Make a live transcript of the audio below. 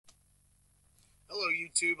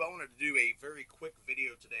YouTube. I wanted to do a very quick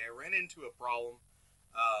video today. I ran into a problem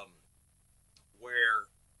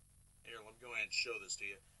where, here, let me go ahead and show this to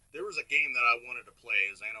you. There was a game that I wanted to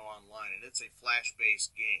play as Anno Online, and it's a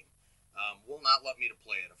Flash-based game. Will not let me to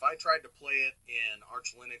play it. If I tried to play it in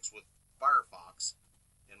Arch Linux with Firefox,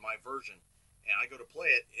 in my version, and I go to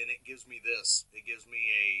play it, and it gives me this. It gives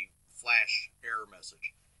me a Flash error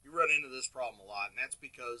message. You run into this problem a lot, and that's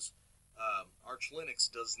because Arch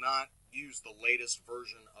Linux does not use the latest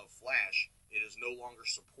version of Flash. It is no longer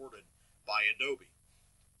supported by Adobe.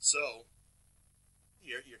 So,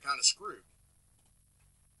 you're kind of screwed.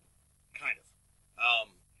 Kind of.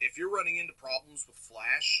 If you're running into problems with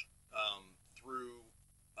Flash through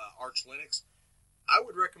Arch Linux, I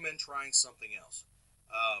would recommend trying something else.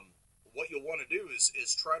 What you'll want to do is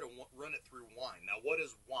try to run it through Wine. Now, what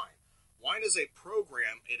is Wine? Wine is a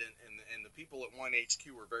program, and the people at Wine HQ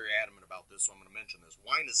are very adamant about this, so I'm going to mention this.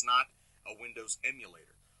 Wine is not a Windows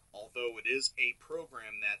emulator, although it is a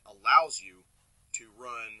program that allows you to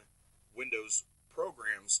run Windows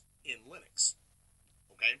programs in Linux.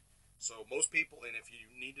 Okay? So most people, and if you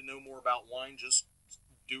need to know more about Wine, just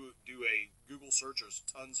do a Google search. There's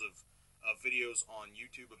tons of videos on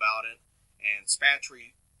YouTube about it, and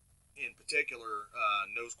Spatry in particular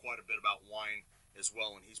knows quite a bit about Wine as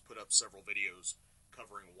well, and he's put up several videos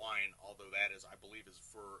covering Wine, although that is, I believe, is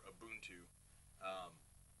for Ubuntu.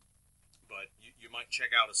 But you might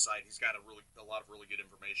check out his site. He's got a lot of really good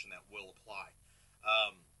information that will apply.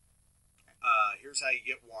 Here's how you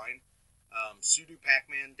get Wine. Sudo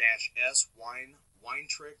pacman-s wine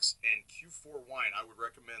tricks and q4 wine. I would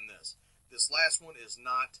recommend this. This last one is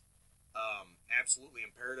not absolutely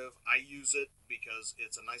imperative. I use it because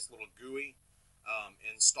it's a nice little GUI.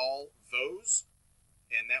 Install those,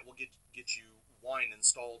 and that will get you Wine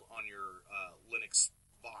installed on your Linux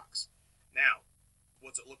box. Now,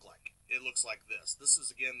 what's it look like? It looks like this. This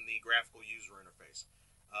is, again, the graphical user interface.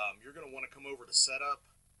 You're going to want to come over to Setup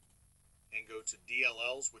and go to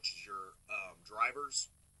DLLs, which is your drivers.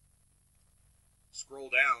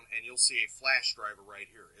 Scroll down, and you'll see a Flash driver right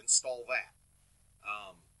here. Install that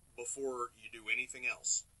before you do anything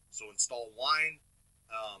else. So install Wine,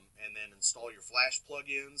 and then install your Flash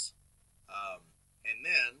plugins,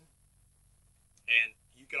 and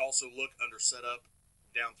you can also look under Setup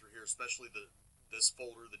down through here, especially this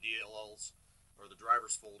folder, the DLLs, or the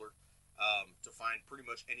drivers folder, to find pretty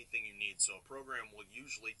much anything you need. So a program will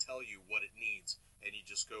usually tell you what it needs, and you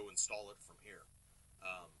just go install it from here,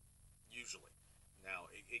 usually.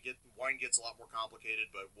 Now, Wine gets a lot more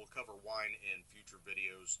complicated, but we'll cover Wine in future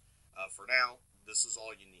videos. For now, this is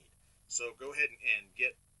all you need. So go ahead and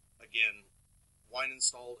get, again, Wine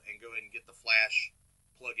installed, and go ahead and get the Flash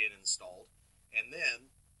plugin installed. And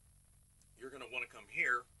then you're going to want to come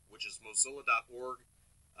here, which is mozilla.org,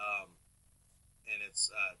 and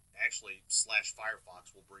it's actually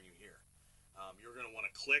 /Firefox will bring you here. You're going to want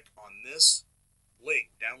to click on this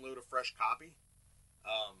link, download a fresh copy,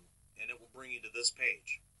 and it will bring you to this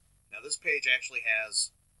page. Now, this page actually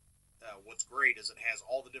has, what's great is it has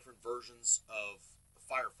all the different versions of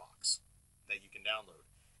Firefox that you can download.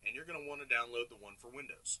 And you're going to want to download the one for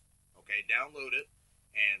Windows. Okay, download it,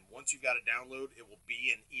 and once you've got it download, it will be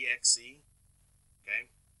an exe. Okay,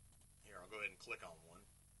 here, I'll go ahead and click on one.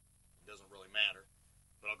 It doesn't really matter,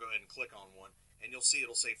 but I'll go ahead and click on one, and you'll see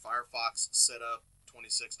it'll say Firefox Setup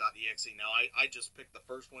 26.exe. Now, I just picked the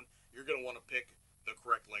first one. You're going to want to pick the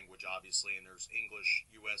correct language, obviously, and there's English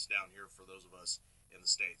US down here for those of us in the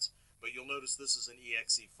States. But you'll notice this is an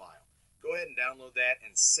exe file. Go ahead and download that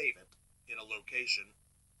and save it in a location.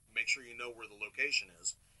 Make sure you know where the location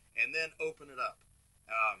is, and then open it up.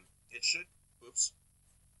 It should, oops,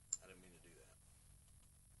 I didn't mean to do that.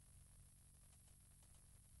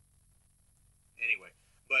 Anyway,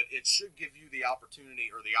 but it should give you the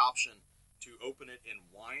opportunity or the option to open it in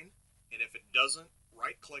Wine, and if it doesn't,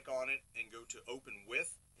 right-click on it and go to Open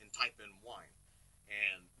With and type in Wine,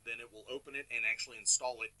 and then it will open it and actually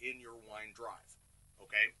install it in your Wine drive,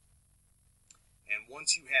 okay? And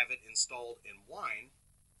once you have it installed in Wine,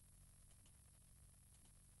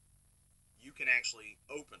 you can actually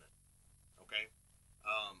open it, okay?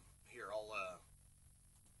 Here, I'll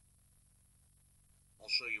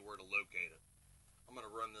show you where to locate it. I'm going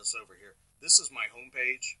to run this over here. This is my home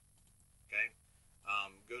page, okay?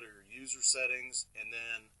 Go to your user settings, and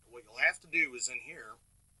then what you'll have to do is in here,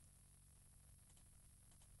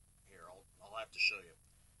 I'll have to show you.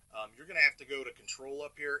 You're going to have to go to Control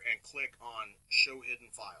up here and click on Show Hidden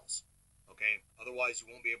Files, okay? Otherwise, you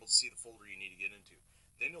won't be able to see the folder you need to get into.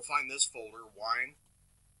 Then you'll find this folder, Wine.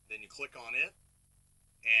 Then you click on it,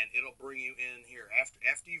 and it'll bring you in here.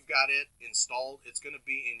 After you've got it installed, it's going to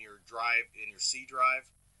be in your drive, in your C drive,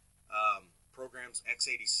 programs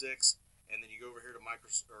x86, and then you go over here to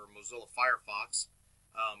Mozilla Firefox.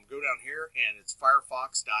 Go down here, and it's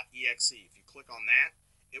firefox.exe. If you click on that,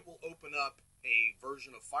 it will open up a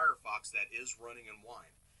version of Firefox that is running in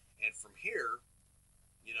Wine. And from here,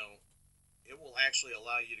 you know, it will actually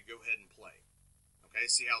allow you to go ahead and play. Okay,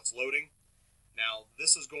 see how it's loading? Now,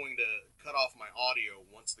 this is going to cut off my audio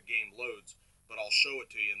once the game loads, but I'll show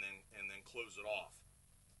it to you and then close it off.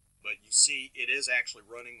 But you see, it is actually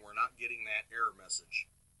running. We're not getting that error message.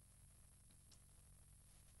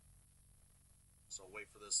 So I'll wait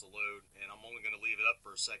for this to load, and I'm only going to leave it up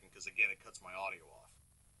for a second because, again, it cuts my audio off.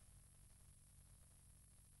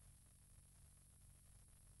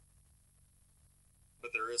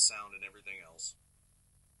 But there is sound and everything else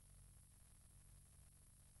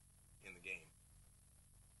in the game.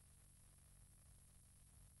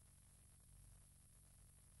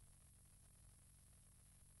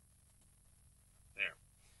 There.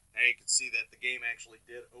 Now you can see that the game actually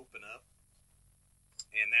did open up,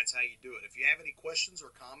 and that's how you do it. If you have any questions or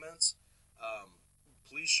comments,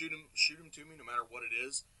 please shoot them to me, no matter what it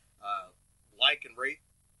is. Like and rate,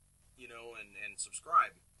 you know, and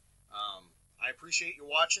subscribe. I appreciate you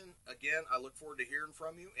watching. Again, I look forward to hearing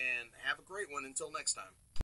from you, and have a great one until next time.